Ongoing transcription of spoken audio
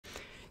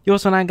Yo,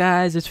 what's going on,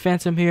 guys? It's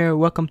Phantom here.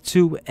 Welcome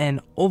to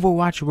an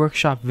Overwatch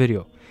workshop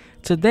video.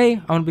 Today,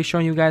 I'm going to be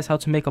showing you guys how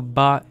to make a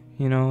bot,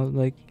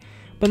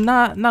 but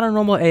not a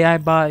normal AI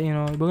bot,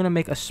 we're going to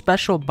make a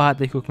special bot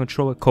that you can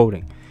control with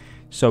coding.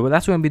 So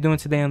that's what I'm going to be doing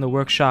today in the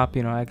workshop.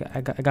 I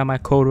got my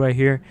code right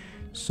here.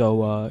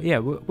 So, yeah,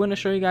 we're going to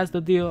show you guys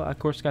the deal. I, of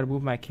course, got to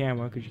move my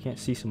camera because you can't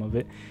see some of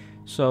it.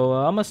 So,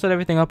 I'm going to set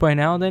everything up right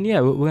now, and then, yeah,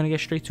 we're going to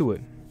get straight to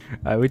it.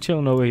 Alright, we're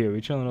chilling over here.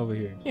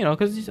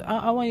 Because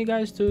I want you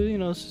guys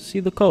to, see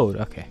the code.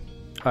 Okay.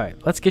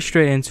 Alright, let's get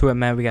straight into it,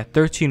 man. We got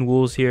 13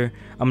 rules here.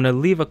 I'm going to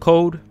leave a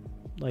code.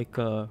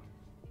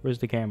 Where's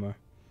the camera?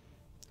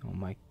 Oh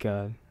my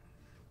god.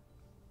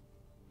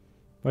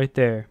 Right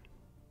there.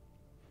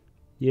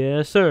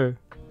 Yes, sir.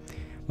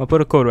 I'm going to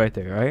put a code right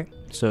there, alright?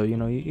 So,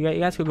 you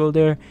guys could go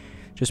there.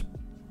 Just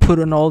put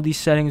in all these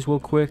settings real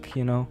quick,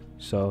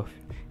 So,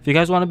 if you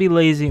guys want to be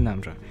lazy, no,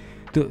 I'm trying.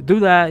 Do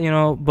that,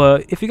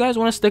 but if you guys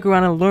want to stick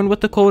around and learn what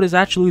the code is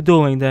actually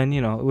doing, then,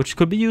 which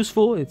could be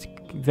useful. It's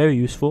very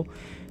useful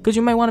because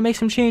you might want to make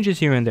some changes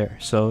here and there.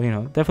 So,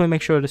 definitely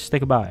make sure to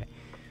stick by.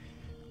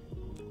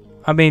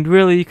 I mean,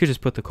 really, you could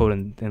just put the code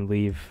in and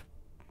leave,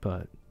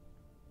 but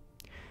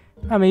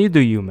I mean, you do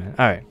you, man.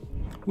 All right,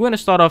 we're going to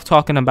start off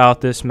talking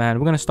about this, man.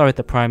 We're going to start with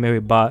the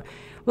primary bot.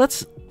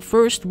 Let's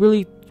first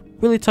really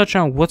touch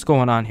on what's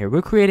going on here.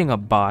 We're creating a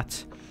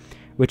bot,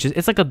 which is,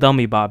 it's like a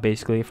dummy bot,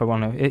 basically, if I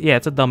want to, yeah,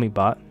 it's a dummy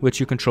bot, which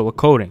you control with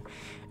coding.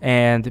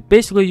 And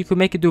basically, you can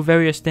make it do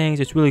various things.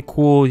 It's really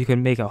cool. You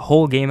can make a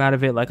whole game out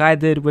of it, like I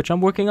did, which I'm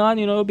working on.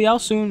 It'll be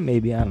out soon,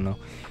 maybe, I don't know.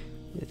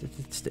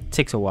 It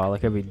takes a while,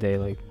 like every day,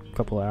 like a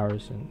couple of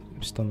hours, and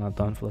I'm still not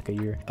done for like a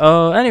year.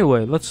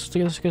 Anyway, let's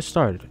get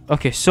started.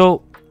 Okay,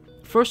 so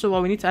first of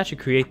all, we need to actually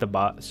create the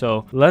bot.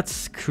 So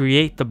let's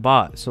create the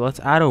bot. So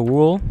let's add a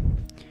rule.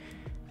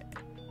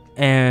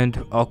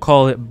 And I'll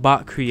call it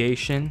bot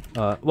creation.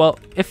 Well,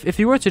 if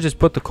you were to just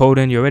put the code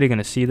in, you're already going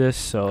to see this.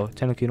 So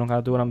technically, you don't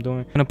gotta do what I'm doing.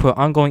 I'm going to put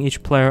ongoing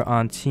each player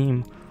on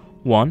team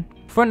 1.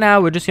 For now,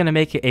 we're just going to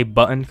make it a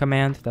button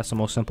command. That's the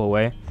most simple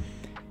way.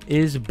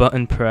 Is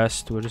button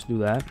pressed? We'll just do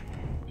that.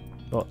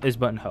 Well, is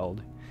button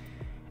held?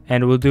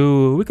 And we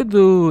could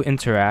do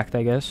interact,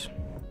 I guess.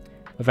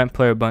 Event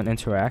player button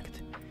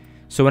interact.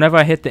 So whenever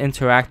I hit the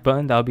interact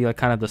button, that'll be like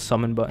kind of the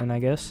summon button, I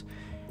guess.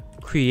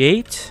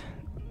 Create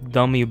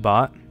dummy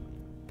bot.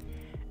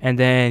 And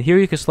then here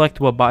you can select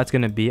what bot it's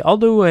going to be. I'll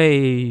do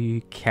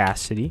a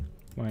Cassidy.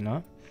 Why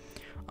not?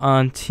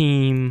 On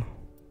team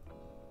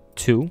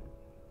 2.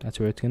 That's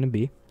where it's going to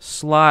be.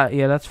 Slot,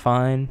 yeah, that's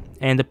fine.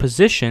 And the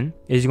position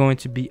is going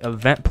to be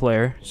event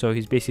player. So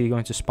he's basically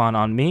going to spawn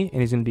on me. And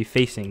he's going to be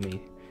facing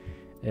me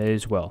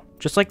as well.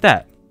 Just like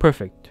that.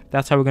 Perfect.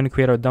 That's how we're going to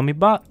create our dummy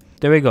bot.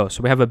 There we go.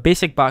 So we have a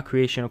basic bot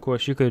creation. Of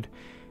course, you could,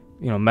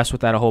 mess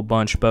with that a whole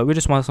bunch. But we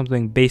just want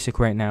something basic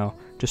right now.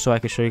 Just so I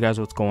can show you guys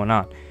what's going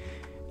on.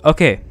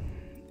 Okay,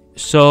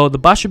 so the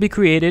bot should be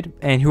created,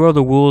 and here are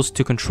the rules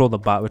to control the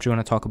bot, which we're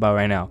going to talk about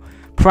right now.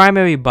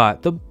 Primary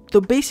bot.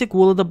 The basic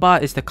rule of the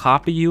bot is to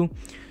copy you.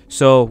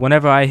 So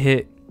whenever I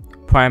hit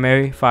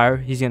primary fire,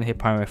 he's going to hit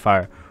primary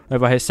fire.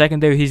 Whenever I hit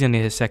secondary, he's going to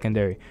hit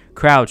secondary.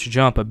 Crouch,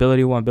 jump,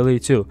 ability 1, ability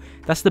 2.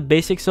 That's the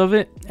basics of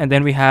it. And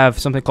then we have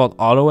something called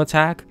auto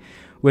attack,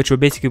 which will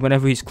basically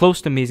whenever he's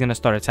close to me, he's going to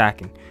start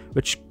attacking,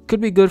 which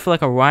could be good for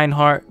like a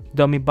Reinhardt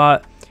dummy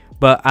bot.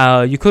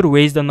 But you could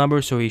raise the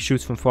number so he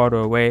shoots from farther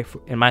away.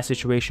 In my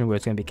situation where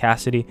it's going to be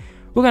Cassidy,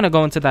 we're going to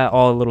go into that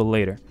all a little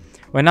later.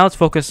 Right now, let's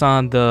focus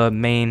on the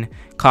main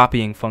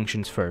copying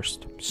functions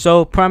first.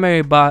 So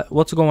primary bot,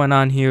 what's going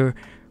on here?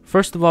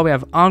 First of all, we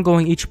have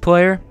ongoing each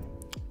player.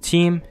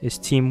 Team is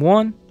team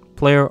 1,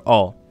 player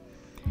all.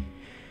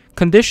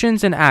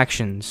 Conditions and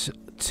actions.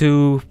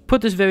 To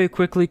put this very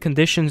quickly,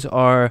 conditions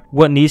are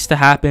what needs to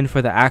happen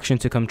for the action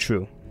to come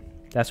true.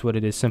 That's what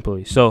it is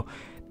simply. So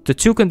the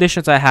two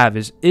conditions I have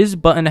is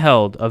button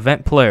held,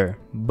 event player,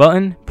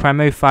 button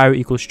primary fire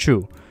equals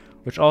true,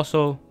 which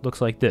also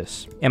looks like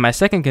this. And my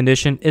second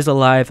condition is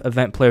alive,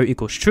 event player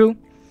equals true.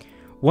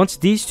 Once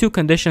these two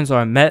conditions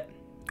are met,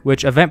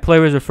 which event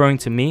player is referring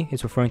to me,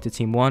 it's referring to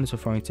team 1, it's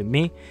referring to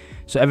me.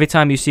 So every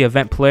time you see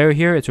event player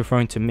here, it's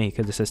referring to me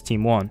because it says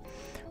team 1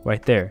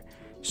 right there.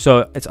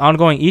 So it's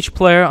ongoing each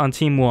player on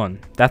team 1.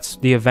 That's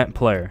the event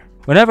player.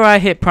 Whenever I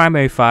hit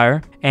primary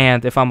fire,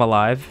 and if I'm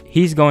alive,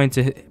 he's going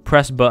to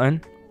press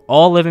button.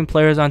 All living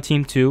players on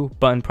team 2,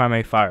 button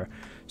primary fire.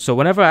 So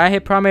whenever I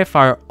hit primary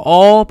fire,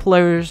 all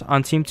players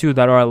on team 2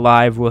 that are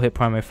alive will hit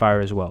primary fire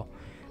as well.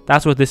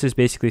 That's what this is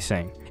basically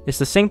saying. It's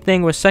the same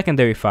thing with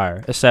secondary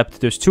fire, except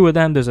there's 2 of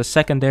them. There's a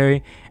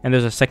secondary and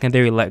there's a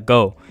secondary let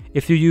go.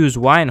 If you use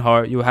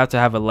Reinhardt, you have to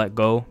have a let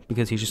go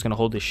because he's just going to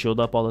hold his shield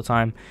up all the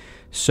time.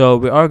 So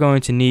we are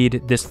going to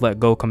need this let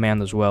go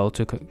command as well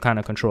to kind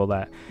of control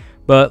that.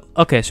 But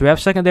okay, so we have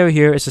secondary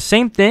here. It's the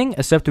same thing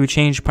except we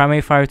change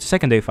primary fire to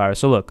secondary fire.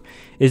 So look,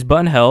 is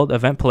button held,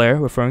 event player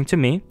referring to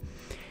me,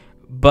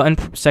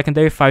 button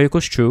secondary fire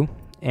equals true,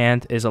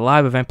 and is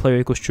alive, event player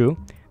equals true.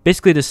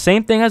 Basically the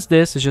same thing as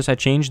this. It's just I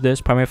changed this,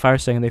 primary fire,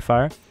 secondary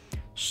fire.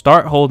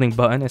 Start holding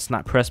button. It's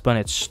not press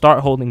button, it's start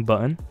holding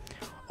button.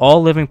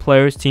 all living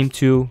players, team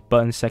 2,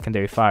 button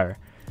secondary fire.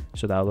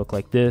 So that'll look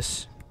like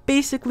this.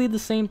 Basically the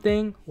same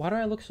thing. Why do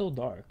I look so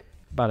dark?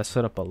 About to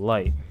set up a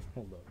light.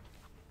 Hold up.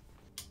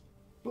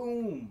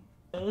 Boom.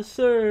 Yes,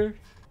 sir.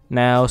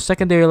 Now,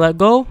 secondary let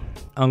go.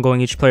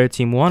 Ongoing each player,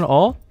 team 1,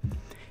 all.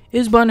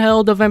 Is button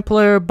held, event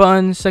player,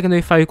 button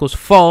secondary fire equals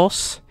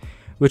false,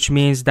 which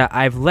means that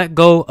I've let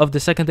go of the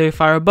secondary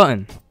fire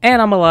button.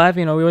 And I'm alive,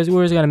 you know, we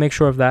always gotta make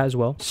sure of that as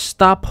well.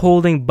 Stop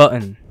holding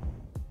button.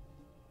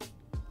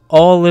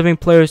 All living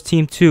players,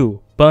 team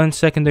 2, button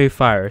secondary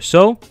fire.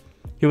 So,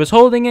 he was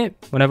holding it.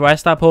 Whenever I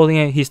stop holding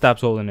it, he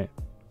stops holding it.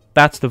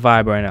 That's the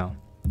vibe right now.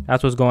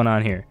 That's what's going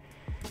on here.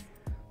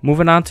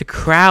 Moving on to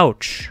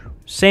crouch.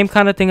 Same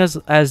kind of thing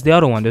as the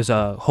other one. There's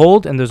a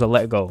hold and there's a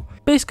let go.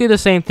 Basically the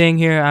same thing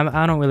here.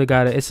 I don't really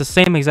got it. It's the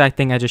same exact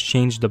thing. I just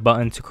changed the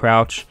button to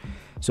crouch.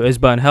 So is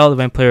button held,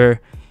 event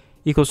player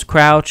equals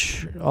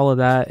crouch. All of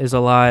that is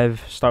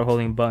alive. Start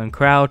holding button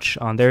crouch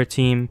on their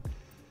team.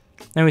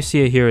 And we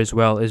see it here as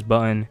well. Is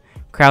button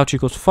crouch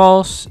equals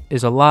false.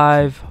 Is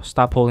alive.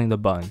 Stop holding the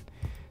button.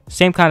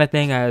 Same kind of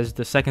thing as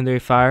the secondary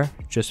fire,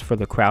 just for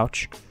the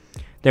crouch.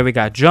 There we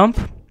got jump.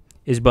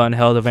 Is button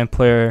held, event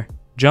player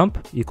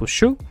jump equals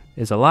shoot.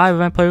 Is alive,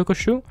 event player equals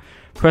shoot.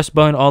 Press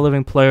button, all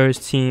living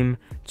players, team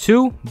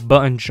 2,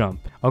 button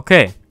jump.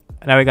 Okay,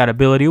 now we got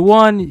ability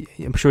 1.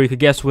 I'm sure you could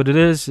guess what it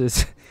is.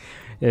 It's,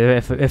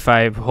 if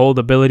I hold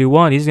ability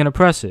 1, he's gonna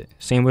press it.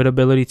 Same with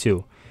ability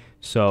 2.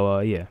 So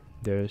yeah,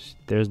 there's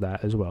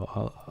that as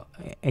well.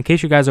 In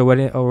case you guys are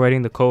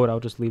writing the code,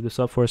 I'll just leave this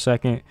up for a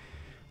second.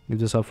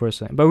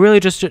 But really,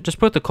 just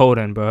put the code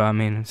in, bro. I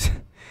mean,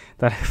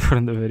 that I put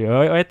in the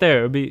video right there.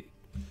 It'll be.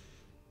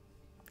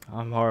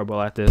 I'm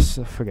horrible at this.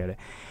 Forget it.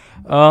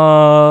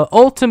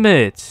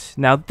 Ultimate.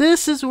 Now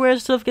this is where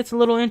stuff gets a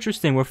little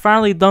interesting. We're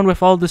finally done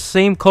with all the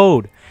same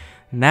code.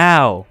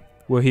 Now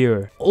we're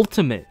here.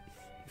 Ultimate.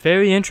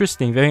 Very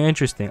interesting. Very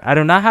interesting. I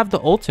do not have the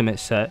ultimate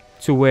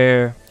set to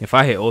where if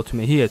I hit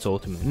ultimate, he hits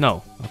ultimate.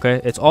 No.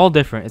 Okay. It's all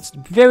different. It's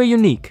very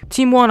unique.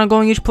 Team 1, I'm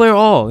going each player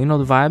all. You know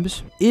the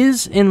vibes.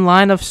 Is in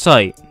line of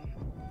sight.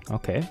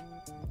 Okay.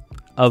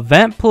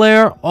 Event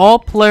player, all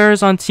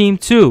players on team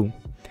 2.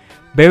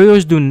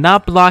 Barriers do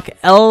not block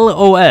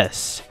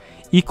LOS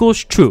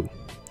equals true.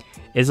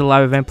 Is a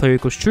live event player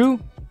equals true.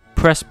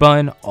 Press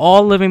button.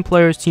 All living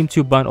players, team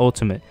 2, button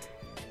ultimate.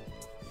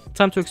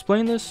 Time to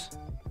explain this?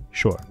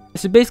 Sure.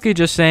 This is basically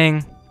just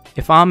saying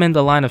if I'm in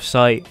the line of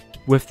sight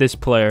with this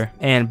player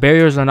and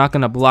barriers are not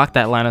going to block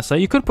that line of sight,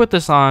 you could put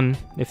this on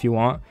if you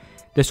want.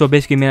 This will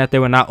basically mean that they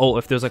will not ult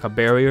if there's like a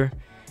barrier.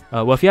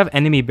 Well, if you have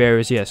enemy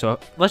barriers, yeah. So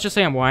let's just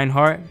say I'm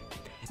Reinhardt.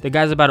 The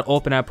guy's about to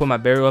open, I put my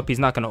barrier up, he's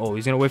not going to ult.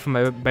 He's going to wait for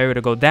my barrier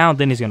to go down,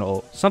 then he's going to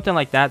ult. Something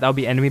like that. That would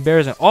be enemy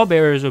barriers. And all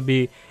barriers would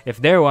be,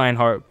 if their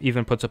Reinhardt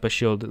even puts up a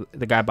shield,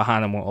 the guy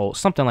behind them will ult.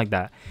 Something like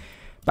that.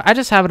 But I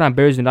just have it on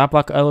barriers do not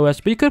block LOS.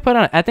 But you could put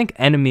on, I think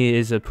enemy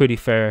is a pretty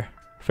fair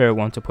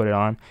one to put it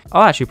on.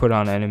 I'll actually put it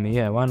on enemy.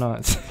 Yeah, why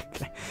not?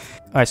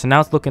 Alright, so now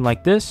it's looking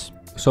like this.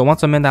 So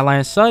once I'm in that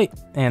line of sight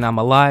and I'm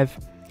alive,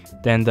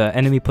 then the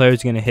enemy player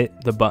is going to hit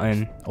the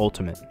button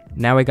ultimate.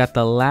 Now we got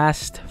the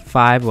last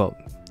 5, well,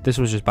 this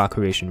was just bot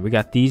creation. We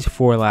got these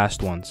 4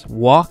 last ones.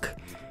 Walk,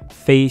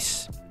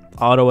 face,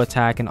 auto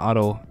attack, and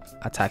auto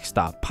attack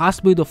stop.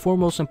 Possibly the 4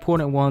 most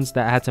important ones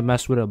that I had to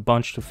mess with a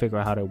bunch to figure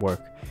out how they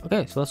work.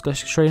 Okay, so let's go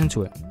straight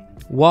into it.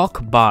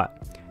 Walk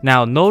bot.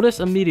 Now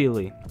notice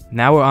immediately,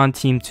 now we're on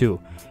team 2.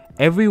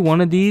 Every one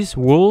of these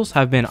rules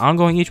have been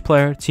ongoing each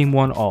player, team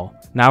 1 all.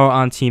 Now we're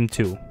on team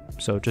 2.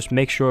 So just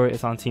make sure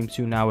it's on team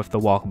 2 now with the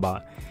walk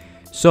bot.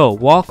 So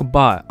walk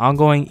bot,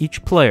 ongoing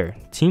each player,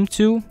 team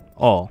 2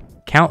 all.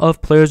 Count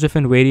of players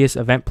within radius,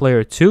 event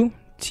player 2,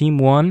 team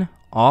 1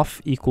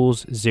 off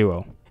equals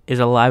 0. Is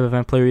a live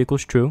event player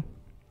equals true.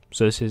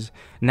 So this is,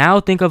 now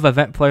think of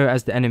event player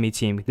as the enemy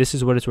team. This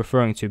is what it's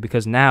referring to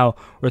because now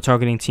we're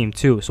targeting team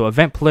 2. So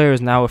event player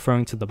is now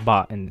referring to the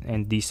bot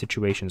in these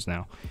situations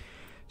now.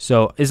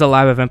 So is a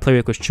live event player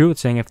equals true.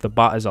 It's saying if the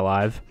bot is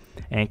alive.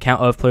 And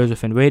count of players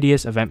within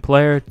radius, event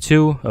player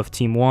 2 of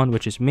team 1,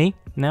 which is me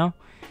now.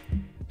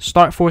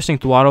 Start forcing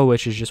throttle,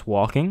 which is just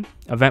walking.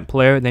 Event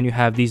player, then you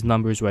have these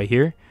numbers right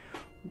here.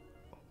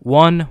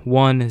 1,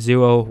 1,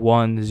 0,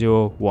 1,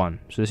 0, 1.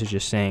 So this is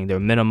just saying their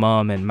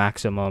minimum and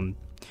maximum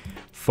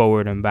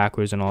forward and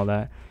backwards and all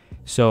that.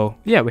 So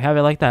yeah, we have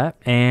it like that.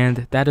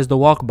 And that is the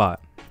walk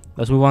bot.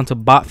 Let's move on to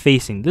bot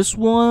facing. This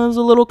one's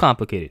a little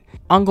complicated.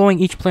 Ongoing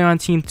each player on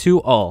team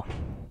 2 all.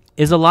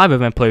 Is a live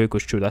event player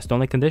equals true. That's the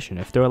only condition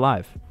if they're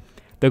alive.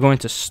 They're going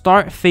to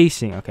start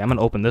facing. Okay, I'm going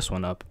to open this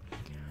one up.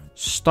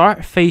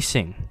 Start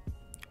facing.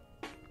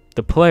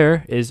 The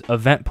player is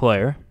event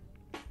player,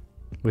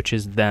 which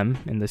is them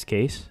in this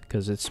case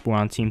because we're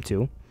on team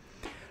 2.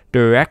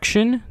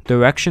 Direction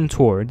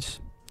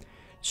towards.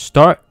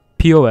 Start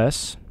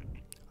POS.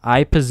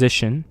 I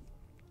position.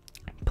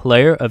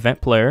 Player,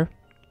 event player,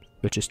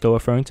 which is still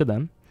referring to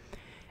them.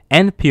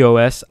 End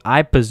POS,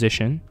 I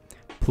position.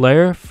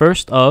 Player,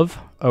 first of,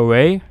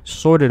 array,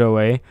 sorted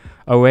array,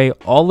 array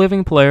all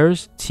living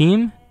players,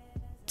 team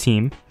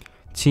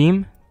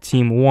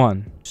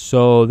 1.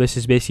 So this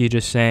is basically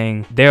just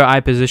saying their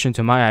eye position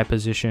to my eye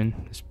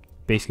position. Is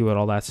basically what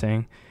all that's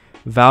saying.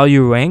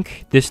 Value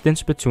rank,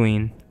 distance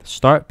between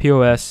start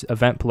POS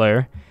event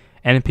player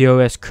and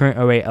POS current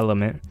array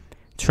element.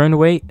 Turn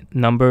weight,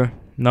 number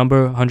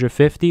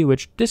 150,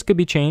 which this could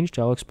be changed.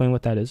 I'll explain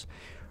what that is.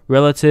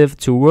 Relative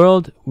to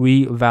world,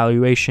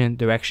 revaluation,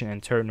 direction,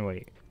 and turn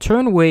weight.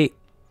 Turn weight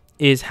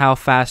is how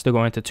fast they're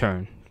going to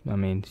turn. I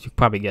mean, you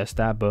probably guessed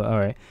that, but all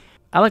right.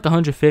 I like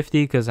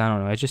 150 because I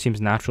don't know, it just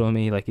seems natural to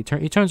me. Like he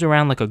turns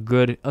around like a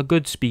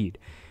good speed.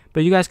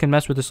 But you guys can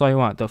mess with this all you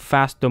want. The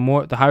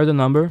higher the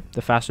number,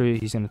 the faster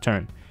he's gonna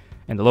turn,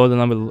 and the lower the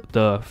number,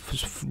 the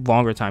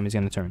longer time he's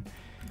gonna turn.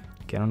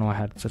 Okay, I don't know why I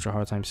had such a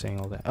hard time saying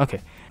all that.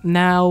 Okay,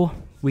 now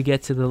we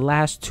get to the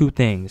last two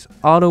things: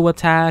 auto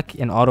attack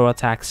and auto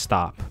attack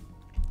stop.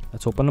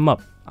 Let's open them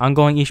up.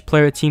 Ongoing each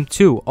player, team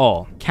 2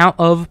 all. Count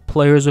of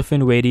players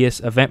within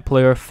radius, event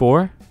player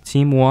 4,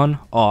 team 1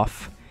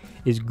 off,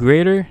 is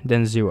greater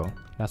than 0.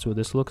 That's what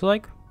this looks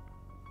like.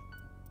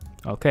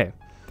 Okay.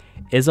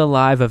 Is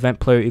alive event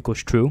player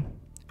equals true.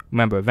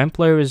 Remember, event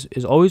player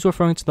is always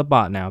referring to the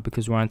bot now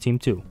because we're on team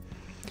 2.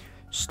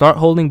 Start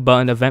holding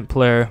button, event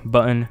player,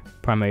 button,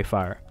 primary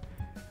fire.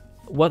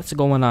 What's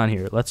going on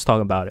here? Let's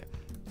talk about it.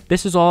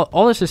 This is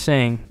all this is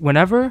saying,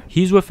 whenever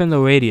he's within the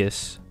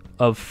radius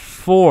of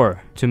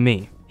 4 to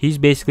me, he's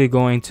basically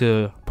going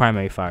to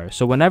primary fire.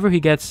 So whenever he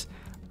gets,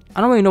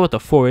 I don't really know what the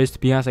 4 is, to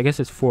be honest. I guess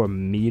it's 4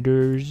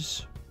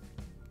 meters.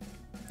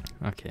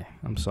 Okay,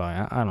 I'm sorry.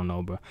 I don't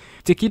know, bro.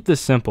 To keep this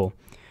simple,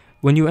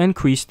 when you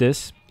increase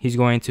this, he's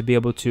going to be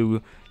able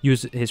to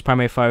use his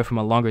primary fire from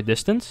a longer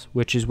distance,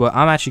 which is what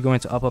I'm actually going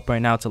to up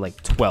right now to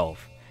like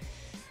 12.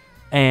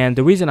 And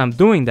the reason I'm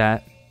doing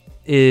that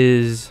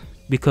is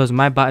because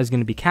my bot is going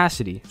to be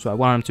Cassidy. So I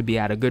want him to be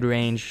at a good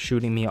range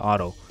shooting me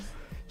auto.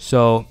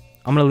 So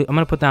I'm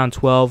gonna put down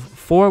 12.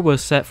 4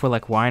 was set for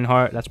like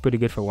Reinhardt. That's pretty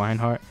good for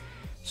Reinhardt.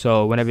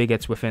 So whenever he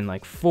gets within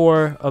like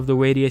 4 of the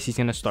radius, he's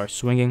gonna start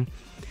swinging.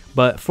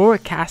 But for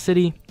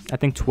Cassidy, I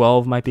think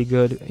 12 might be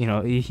good. You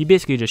know, he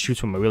basically just shoots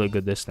from a really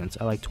good distance.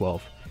 I like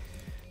 12.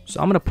 So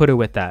I'm gonna put it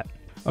with that.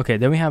 Okay,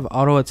 then we have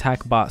auto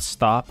attack bot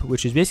stop,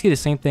 which is basically the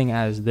same thing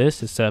as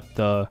this, except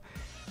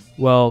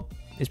well,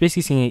 it's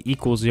basically saying it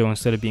equals 0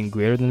 instead of being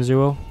greater than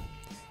 0.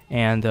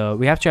 And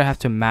we have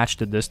to match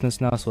the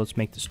distance now, so let's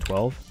make this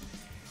 12.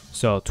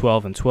 So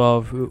 12 and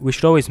 12. We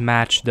should always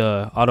match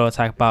the auto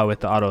attack bot with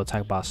the auto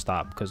attack bot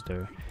stop because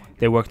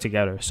they work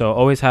together. So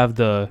always have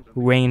the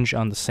range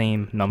on the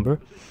same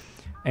number.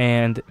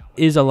 And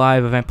is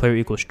alive event player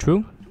equals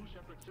true.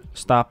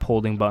 Stop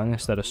holding button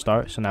instead of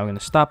start. So now we're going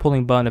to stop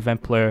holding button,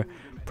 event player,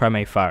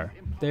 primary fire.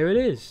 There it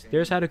is.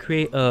 There's how to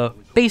create a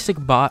basic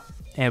bot.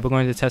 And we're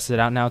going to test it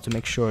out now to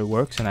make sure it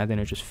works. And I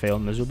didn't just fail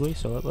miserably.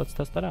 So let's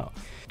test that out.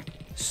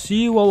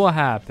 See what will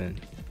happen.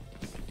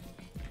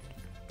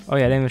 Oh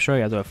yeah, I didn't even show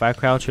you guys. If I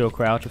crouch, he'll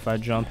crouch. If I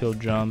jump, he'll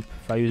jump.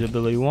 If I use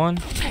ability 1,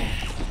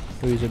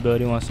 he'll use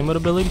ability 1. Same with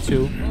ability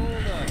 2.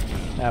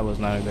 That was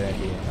not a good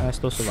idea. I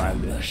still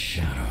survived it.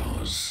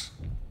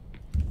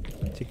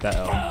 Take that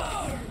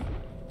L.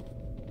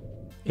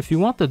 If you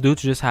want the dude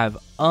to just have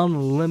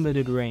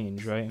unlimited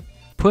range, right?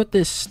 Put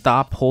this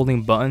stop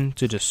holding button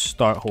to just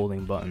start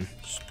holding button.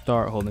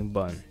 Start holding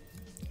button.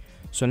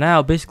 So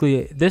now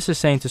basically this is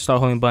saying to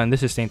start holding button,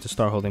 this is saying to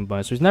start holding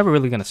button. So he's never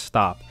really gonna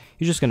stop.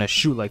 He's just gonna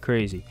shoot like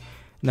crazy.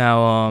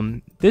 Now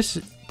this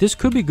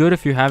could be good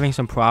if you're having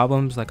some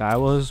problems like I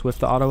was with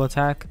the auto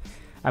attack.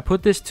 I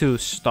put this to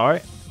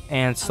start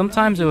and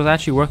sometimes it was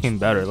actually working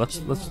better.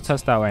 Let's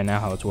test out right now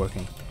how it's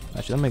working.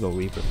 Actually, let me go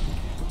Reaper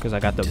because I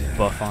got the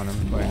buff on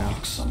him right now.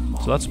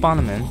 So let's spawn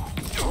him in.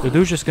 The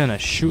dude's just gonna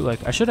shoot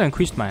like, I should have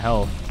increased my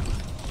health.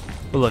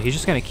 But look, he's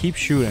just gonna keep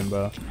shooting,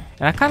 bro.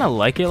 And I kind of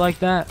like it like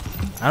that.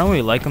 I don't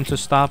really like him to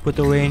stop with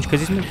the range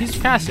because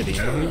he's Cassidy.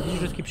 You know? He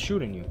just keeps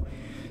shooting you.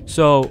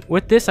 So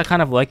with this, I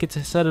kind of like it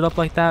to set it up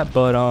like that.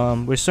 But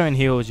with certain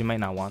heroes, you might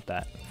not want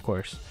that, of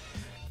course.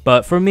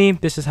 But for me,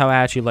 this is how I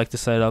actually like to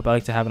set it up. I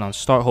like to have it on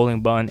start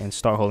holding button and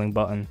start holding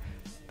button.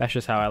 That's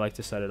just how I like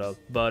to set it up.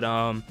 But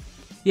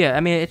yeah, I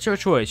mean, it's your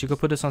choice. You could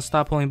put this on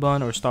stop holding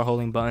button or start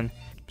holding button.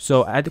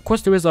 So of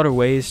course there is other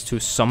ways to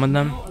summon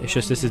them. It's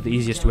just this is the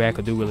easiest way I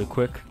could do really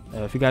quick.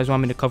 If you guys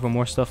want me to cover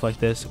more stuff like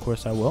this, of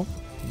course I will.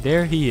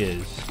 There he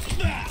is.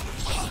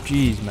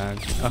 Jeez, man.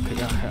 Okay.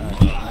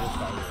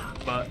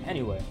 But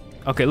anyway.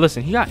 Okay,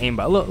 listen. He got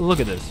aimbot.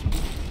 Look at this.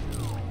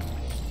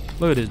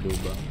 Look at this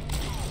dude, bro.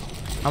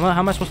 How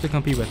am I supposed to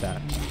compete with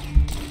that?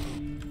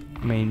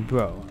 I mean,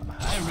 bro.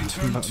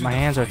 My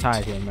hands are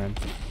tied here, man.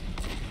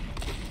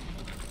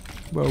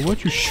 Bro,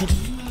 what you shoot?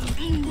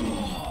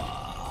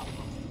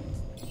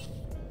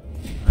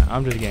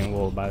 I'm just getting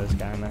rolled by this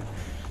guy, man.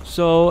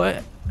 So,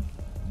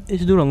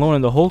 this dude alone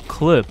in the whole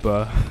clip,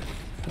 bro.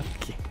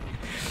 Okay.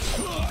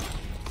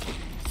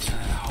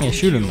 Yeah,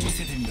 shoot him.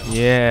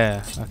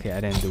 Yeah. Okay,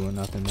 I didn't do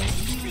nothing there.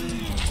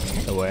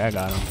 Don't worry, I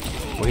got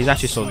him. Well, he's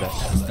actually so dead.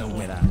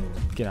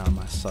 Get out of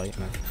my sight,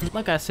 man.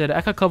 Like I said, I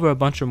could cover a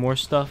bunch of more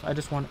stuff. I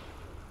just want...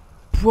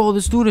 Bro,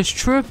 this dude is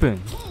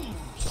tripping.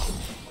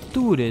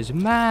 Dude is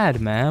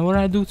mad, man. What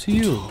did I do to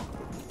you?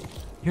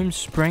 You hear him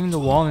spraying the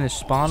wall in his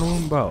spawn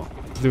room, bro.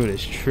 Dude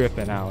is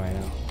tripping out right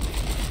now.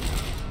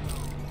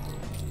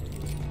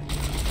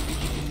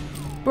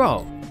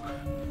 Bro.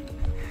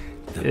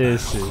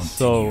 This is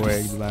so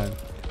rigged, man.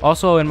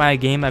 Also, in my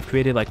game, I've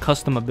created like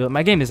custom ability.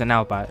 My game isn't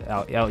out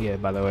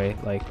yet, by the way.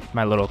 Like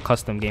my little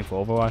custom game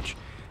for Overwatch.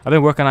 I've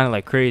been working on it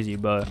like crazy,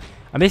 but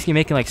I'm basically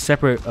making like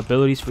separate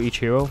abilities for each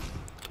hero.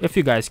 If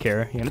you guys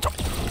care, you know.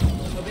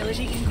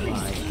 Oh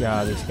my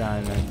god, this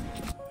guy, man.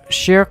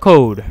 Share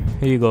code.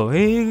 Here you go.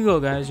 Here you go,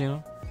 guys. You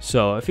know.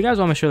 So if you guys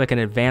want to show like an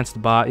advanced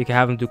bot, you can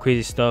have him do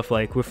crazy stuff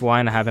like with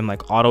Wine, have him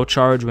like auto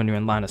charge when you're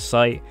in line of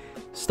sight,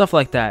 stuff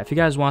like that. If you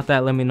guys want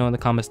that, let me know in the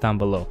comments down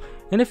below.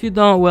 And if you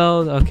don't,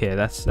 well, okay,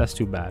 that's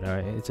too bad. All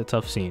right, it's a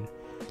tough scene.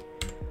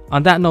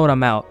 On that note,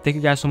 I'm out. Thank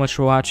you guys so much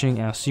for watching,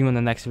 and I'll see you in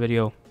the next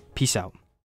video. Peace out.